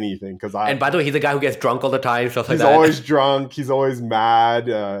guy anything because And by the way, he's a guy who gets drunk all the time, stuff like that. He's always drunk. He's always mad.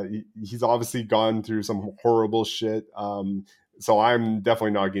 He's obviously gone through some horrible shit. So I'm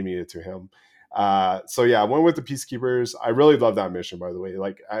definitely not giving it to him. So yeah, I went with the peacekeepers. I really love that mission, by the way.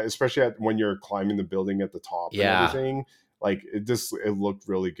 Like especially when you're climbing the building at the top and everything. Like it looked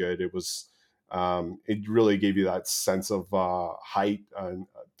really good. It was. It really gave you that sense of height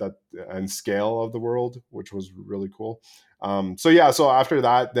and scale of the world, which was really cool. So yeah, so after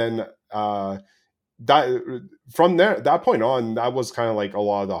that, then that from that point on, that was kind of like a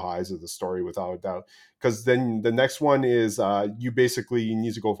lot of the highs of the story, without a doubt. Because then the next one is you basically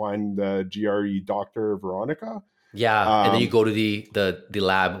need to go find the GRE doctor Veronica. Yeah, and then you go to the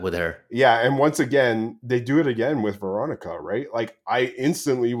lab with her. Yeah, and once again, they do it again with Veronica, right? Like I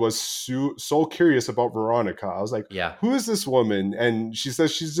instantly was so curious about Veronica. I was like, yeah, who is this woman? And she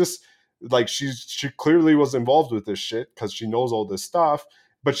says she's just like she clearly was involved with this shit because she knows all this stuff,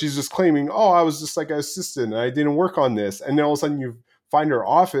 but she's just claiming, oh, I was just like an assistant and I didn't work on this. And then all of a sudden you find her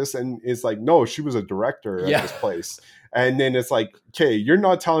office and it's like, no, she was a director at this place. And then it's like, okay, you're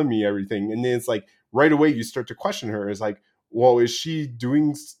not telling me everything. And then it's like, right away you start to question her. It's like, well, is she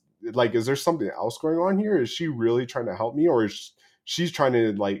doing, like, is there something else going on here? Is she really trying to help me, or is she's trying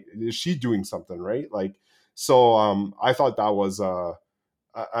to, like, is she doing something, right? Like, so I thought that was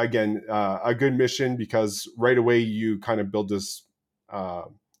again a good mission, because right away you kind of build this not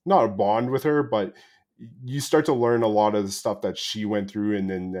a bond with her, but you start to learn a lot of the stuff that she went through, and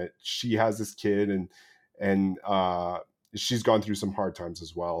then that she has this kid, and she's gone through some hard times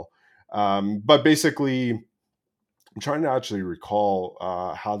as well. But basically, I'm trying to actually recall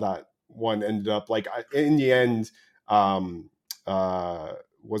how that one ended up. Like in the end,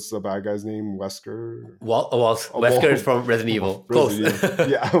 what's the bad guy's name? Wesker. Wesker is from Resident Evil. Close.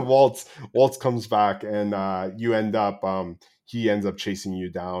 Yeah, Waltz comes back, and you end up. He ends up chasing you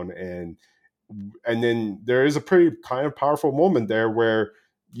down, and then there is a pretty kind of powerful moment there where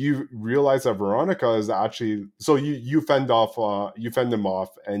you realize that Veronica is actually, so you fend them off,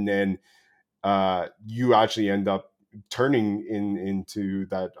 and then you actually end up turning into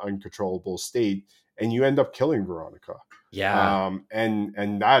that uncontrollable state, and you end up killing Veronica. Yeah.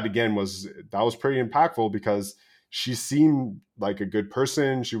 And that again was pretty impactful, because she seemed like a good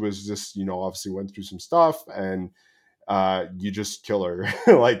person. She was just, obviously went through some stuff, and you just kill her.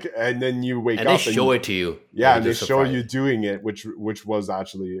 Like, and then you wake up and they show it to you. Yeah, and they show you doing it, which was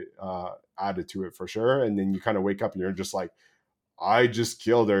actually added to it for sure. And then you kind of wake up and you're just like, I just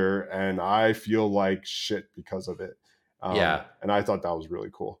killed her and I feel like shit because of it. Yeah. And I thought that was really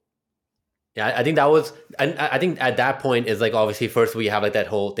cool. Yeah, I think that was, and I think at that point is like obviously first we have like that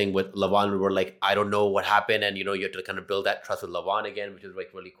whole thing with Lavan where we're like, I don't know what happened, and you have to kind of build that trust with Lavan again, which is like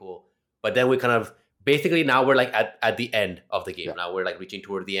really cool. But then we kind of basically now we're like at the end of the game. Yeah. Now we're like reaching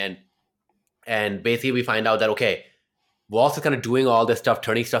toward the end, and basically we find out that okay, Waltz is kind of doing all this stuff,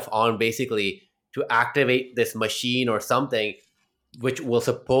 turning stuff on basically to activate this machine or something, which will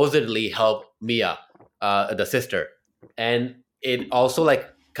supposedly help Mia, the sister, and it also like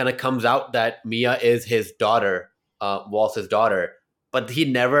kind of comes out that Mia is his daughter, Waltz's daughter, but he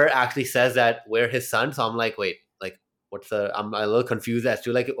never actually says that we're his son. So I'm like, wait, like, what's the? I'm a little confused as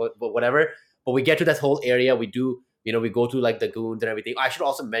to like whatever. But we get to this whole area. We do, we go to like the goons and everything. I should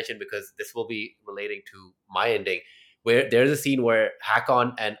also mention because this will be relating to my ending, where there's a scene where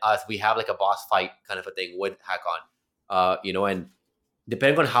Hakon and us we have like a boss fight kind of a thing with Hakon, and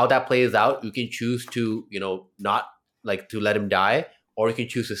depending on how that plays out, you can choose to, not like to let him die, or you can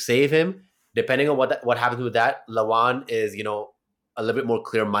choose to save him. Depending on what happens with that, Lawan is, a little bit more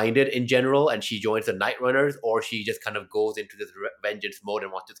clear-minded in general, and she joins the Night Runners, or she just kind of goes into this vengeance mode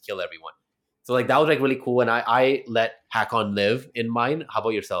and wants to kill everyone. So like that was like really cool, and I let Hakon live in mine. How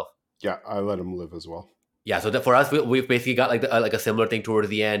about yourself? Yeah, I let him live as well. Yeah, so for us, we've basically got like like a similar thing towards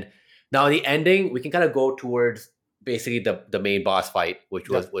the end. Now, the ending, we can kind of go towards basically the main boss fight, which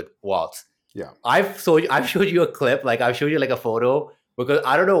was with Waltz. Yeah, I've showed you a clip, like I've showed you like a photo because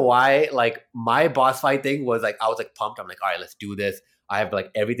I don't know why, like my boss fight thing was like I was like pumped. I'm like, all right, let's do this. I have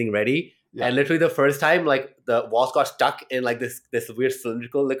like everything ready. Yeah. And literally the first time, like the Waltz got stuck in like this weird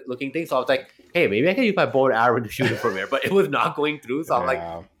cylindrical looking thing. So I was like, hey, maybe I can use my bow and arrow to shoot it from here. But it was not going through. So I'm like,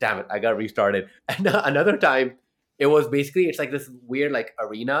 damn it, I got restarted. And another time, it was basically it's like this weird like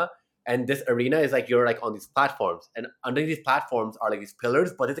arena. And this arena is like you're like on these platforms, and under these platforms are like these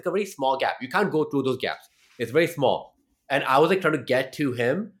pillars, but it's like a very small gap. You can't go through those gaps. It's very small. And I was like trying to get to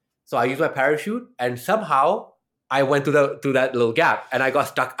him, so I used my parachute, and somehow I went through that little gap, and I got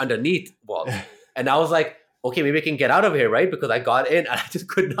stuck underneath Waltz. And I was like, okay, maybe I can get out of here, right? Because I got in, and I just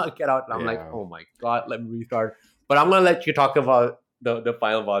could not get out. And I'm like, oh my god, let me restart. But I'm gonna let you talk about the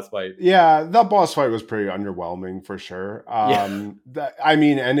final boss fight. Yeah, that boss fight was pretty underwhelming for sure. And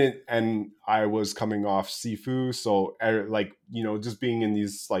I was coming off Sifu, so like just being in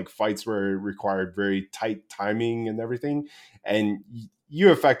these like fights where it required very tight timing and everything, and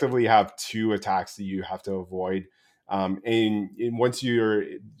you effectively have two attacks that you have to avoid. And once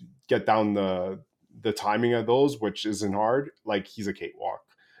you get down the timing of those, which isn't hard, like he's a cakewalk.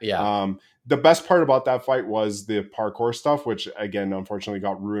 Yeah. The best part about that fight was the parkour stuff, which again, unfortunately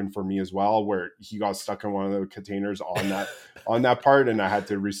got ruined for me as well, where he got stuck in one of the containers on that part and I had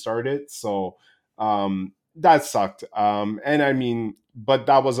to restart it. So, that sucked. And I mean, but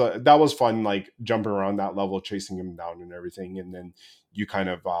that was fun, like jumping around that level, chasing him down and everything. And then you kind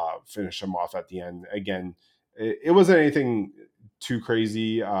of, finish him off at the end. Again, it wasn't anything too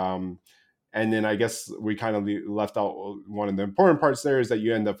crazy. And then I guess we kind of left out one of the important parts there is that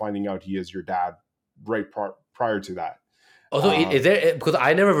you end up finding out he is your dad right prior to that. Also, is there, because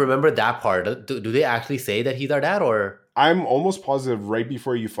I never remember that part. Do they actually say that he's our dad, or? I'm almost positive right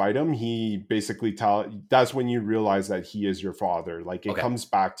before you fight him, he basically that's when you realize that he is your father. Like it comes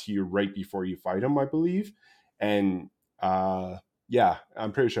back to you right before you fight him, I believe. And yeah,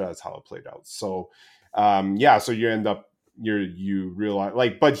 I'm pretty sure that's how it played out. So so you end up you realize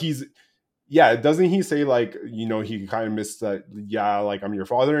like, but doesn't he say like, he kind of missed that, like I'm your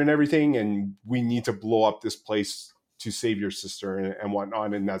father and everything, and we need to blow up this place to save your sister and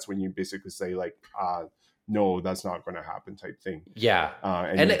whatnot, and that's when you basically say like, no, that's not going to happen type thing. Yeah.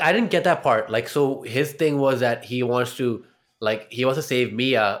 And I didn't get that part. Like, so his thing was that he wants to save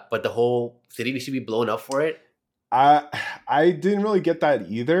Mia, but the whole city needs to be blown up for it. I didn't really get that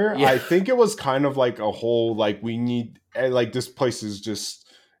either. Yeah. I think it was kind of like a whole, like we need, like this place is just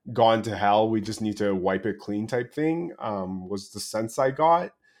gone to hell, we just need to wipe it clean type thing, was the sense I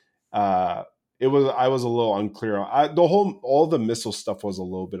got. I was a little unclear. All the missile stuff was a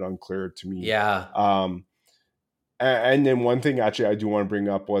little bit unclear to me. Yeah. And then one thing actually I do want to bring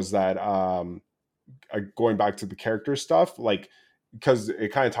up was that going back to the character stuff, like, because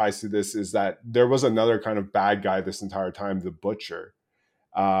it kind of ties to this, is that there was another kind of bad guy this entire time, the Butcher.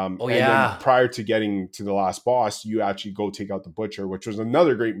 Then prior to getting to the last boss, you actually go take out the Butcher, which was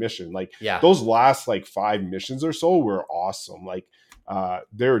another great mission. Like those last like 5 missions or so were awesome. Like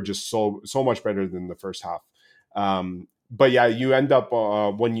they were just so much better than the first half. But yeah, you end up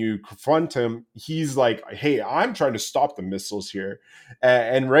when you confront him, he's like, hey, I'm trying to stop the missiles here.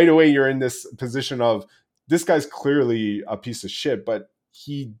 And right away you're in this position of, this guy's clearly a piece of shit, but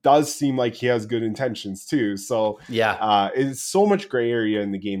he does seem like he has good intentions too. So Yeah. it's so much gray area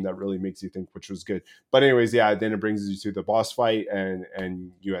in the game that really makes you think, which was good. But anyways, yeah, then it brings you to the boss fight,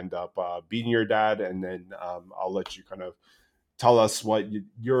 and you end up beating your dad, and then I'll let you kind of tell us what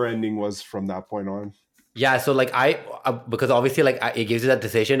your ending was from that point on. Yeah, so like because obviously like it gives you that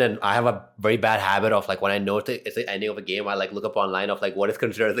decision, and I have a very bad habit of like when I know it's the ending of a game, I like look up online of like what is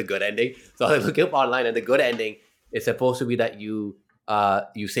considered the good ending. So I look up online, and the good ending is supposed to be that you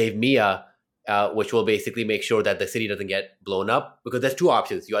save Mia, which will basically make sure that the city doesn't get blown up. Because there's two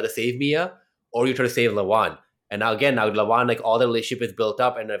options: you either save Mia or you try to save Lawan. And now Lawan, like all the relationship is built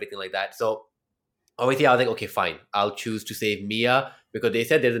up and everything like that. So obviously I was like, okay, fine, I'll choose to save Mia, because they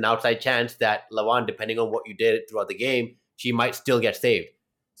said there's an outside chance that Lawan, depending on what you did throughout the game, she might still get saved.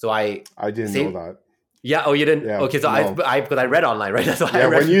 So I didn't saved. know that. Yeah. Oh, you didn't. Yeah, okay. So no. I because I read online, right? That's why. Yeah, I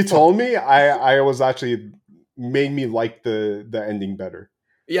read when you before. told me, I was actually made me like the ending better.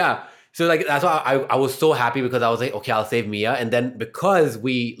 Yeah. So like that's why I was so happy, because I was like, okay, I'll save Mia, and then because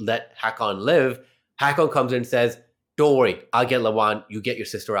we let Hakon live, Hakon comes in and says, "Don't worry, I'll get Lawan. You get your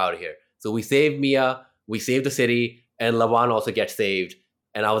sister out of here." So we save Mia, we save the city, and Lawan also gets saved.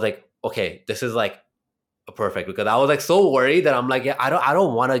 And I was like, okay, this is like perfect, because I was like so worried that I'm like, yeah, I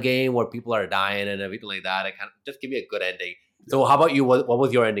don't want a game where people are dying and everything like that. I kind of just give me a good ending. So how about you? What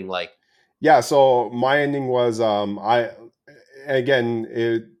was your ending like? Yeah, so my ending was I again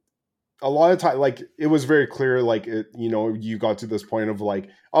it a lot of time, like it was very clear, like it, you got to this point of like,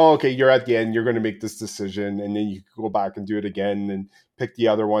 oh, okay, you're at the end, you're going to make this decision, and then you go back and do it again and pick the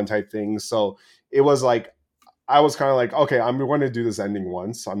other one type thing. So it was like I was kind of like, okay, I'm going to do this ending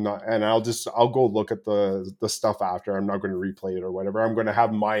once. I'm not, and I'll go look at the stuff after. I'm not going to replay it or whatever. I'm going to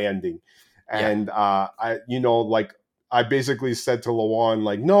have my ending. Yeah. And like I basically said to Lawan,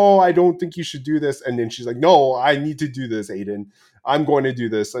 like, no, I don't think you should do this. And then she's like, no, I need to do this, Aiden. I'm going to do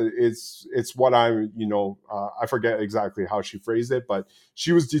this. It's what I'm, I forget exactly how she phrased it, but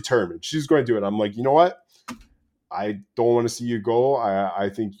she was determined. She's going to do it. I'm like, you know what? I don't want to see you go. I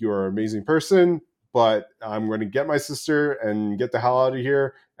think you're an amazing person, but I'm going to get my sister and get the hell out of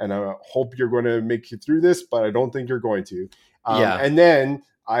here. And I hope you're going to make it through this, but I don't think you're going to. Yeah. And then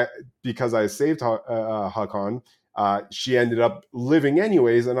because I saved Hakan, she ended up living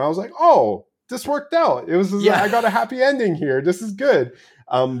anyways. And I was like, oh, this worked out. I got a happy ending here. This is good.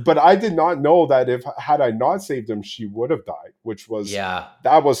 But I did not know that had I not saved him, she would have died, which was,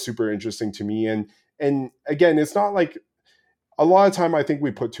 that was super interesting to me. And again, it's not like a lot of time I think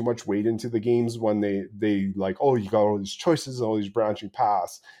we put too much weight into the games when they like, oh, you got all these choices and all these branching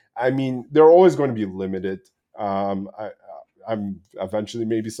paths. I mean, they're always going to be limited. I'm eventually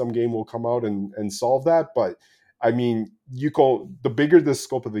maybe some game will come out and solve that, but I mean, the bigger the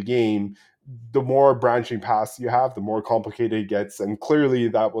scope of the game, the more branching paths you have, the more complicated it gets. And clearly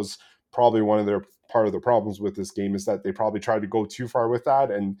that was probably one of their part of the problems with this game, is that they probably tried to go too far with that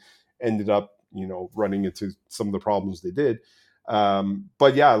and ended up, running into some of the problems they did.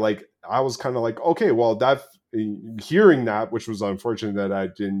 But yeah, like I was kind of like, okay, well, hearing that, which was unfortunate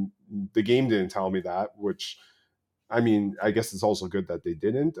that the game didn't tell me that, which, I mean, I guess it's also good that they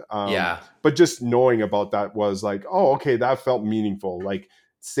didn't. But just knowing about that was like, oh, okay, that felt meaningful. Like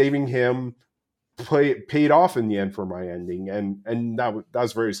saving him paid off in the end for my ending, and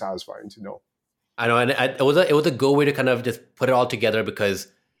that's very satisfying to know. I know, and it was a good way to kind of just put it all together, because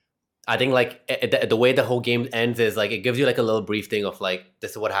I think like the way the whole game ends is like it gives you like a little brief thing of like,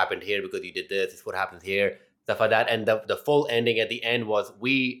 this is what happened here because you did this is what happens here, stuff like that. And the full ending at the end was,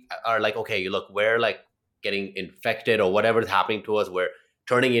 we are like, okay, look, we're like getting infected or whatever is happening to us, we're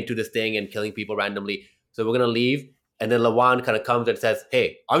turning into this thing and killing people randomly, so we're gonna leave. And then Lawan kind of comes and says,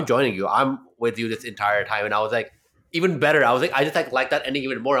 hey, I'm joining you, I'm with you this entire time. And I was like, even better. I was like, I just like that ending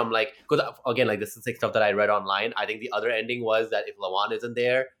even more. I'm like, because again, like this is like stuff that I read online. I think the other ending was that if Lawan isn't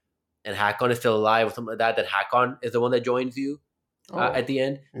there and Hakon is still alive or something like that, then Hakon is the one that joins you at the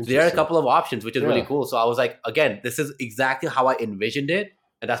end. So there are a couple of options, which is really cool. So I was like, again, this is exactly how I envisioned it,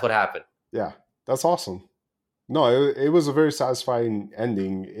 and that's what happened. Yeah, that's awesome. No, it was a very satisfying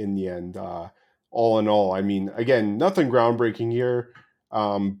ending in the end. All in all, I mean, again, nothing groundbreaking here,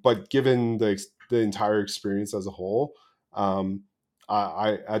 but given the entire experience as a whole,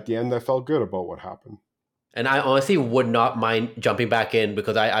 I at the end I felt good about what happened. And I honestly would not mind jumping back in,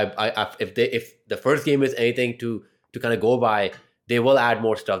 because if the first game is anything to kind of go by, they will add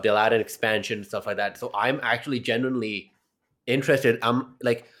more stuff. They'll add an expansion, stuff like that. So I'm actually genuinely interested. I'm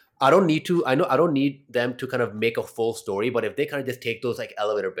like, I don't need them to kind of make a full story, but if they kind of just take those like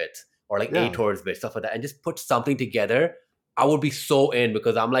elevator bits or like A towards bits, stuff like that, and just put something together, I would be so in,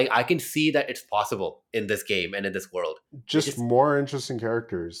 because I'm like, I can see that it's possible in this game and in this world. Just more interesting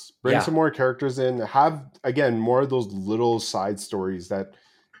characters. Bring Yeah. some more characters in. Have, again, more of those little side stories that,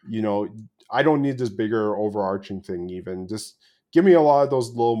 you know, I don't need this bigger overarching thing even. Just give me a lot of those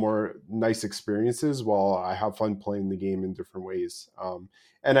little more nice experiences while I have fun playing the game in different ways.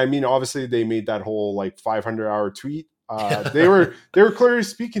 And I mean, obviously they made that whole like 500-hour tweet. They were clearly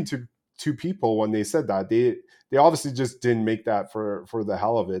speaking to people when they said that. They obviously just didn't make that for the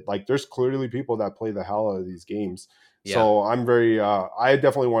hell of it. Like, there's clearly people that play the hell out of these games. Yeah. So I'm very, I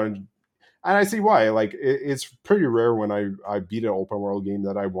definitely wanted, and I see why. Like, it's pretty rare when I beat an open world game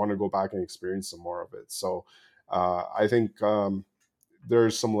that I want to go back and experience some more of it. So I think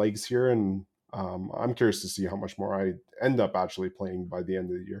there's some legs here, and I'm curious to see how much more I end up actually playing by the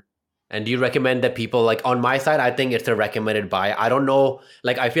end of the year. And do you recommend that people, like on my side, I think it's a recommended buy. I don't know.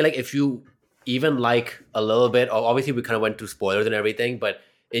 Like, I feel like if you even like a little bit, obviously we kind of went through spoilers and everything, but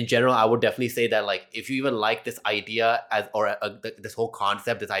in general, I would definitely say that, like, if you even like this idea this whole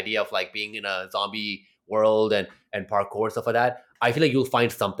concept, this idea of like being in a zombie world and parkour and stuff like that, I feel like you'll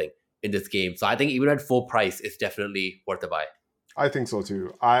find something in this game. So I think even at full price, it's definitely worth a buy. I think so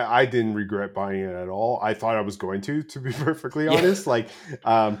too. I didn't regret buying it at all. I thought I was going to be perfectly honest. Like,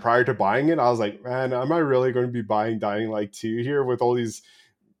 prior to buying it, I was like, man, am I really going to be buying Dying Light 2 here with all these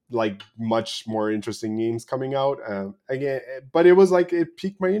like much more interesting games coming out? Again, but it was like, it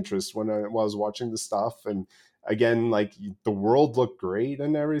piqued my interest when I was watching the stuff. And again, like, the world looked great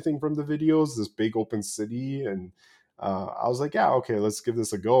and everything from the videos, this big open city. And I was like, yeah, okay, let's give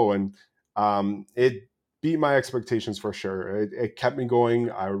this a go. And it beat my expectations for sure. It kept me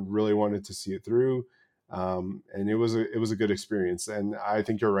going. I really wanted to see it through, and it was a good experience. And I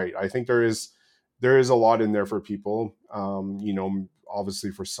think you're right. I think there is a lot in there for people. You know,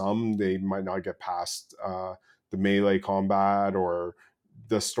 obviously for some, they might not get past the melee combat, or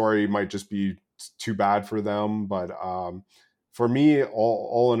the story might just be too bad for them. But for me,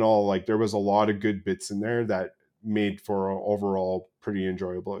 all in all, like, there was a lot of good bits in there that made for an overall pretty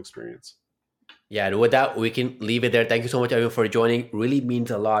enjoyable experience. Yeah, and with that, we can leave it there. Thank you so much, everyone, for joining. Really means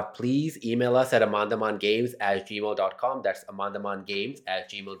a lot. Please email us at amandamangames@gmail.com. That's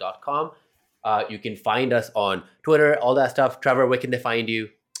amandamangames@gmail.com. You can find us on Twitter, all that stuff. Trevor, where can they find you?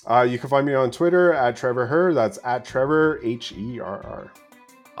 You can find me on Twitter at Trevor Herr. That's at Trevor HERR.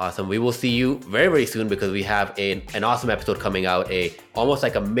 Awesome. We will see you very, very soon, because we have an awesome episode coming out, almost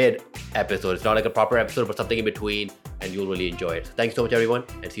like a mid episode. It's not like a proper episode, but something in between, and you'll really enjoy it. So thank you so much, everyone,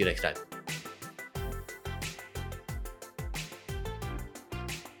 and see you next time.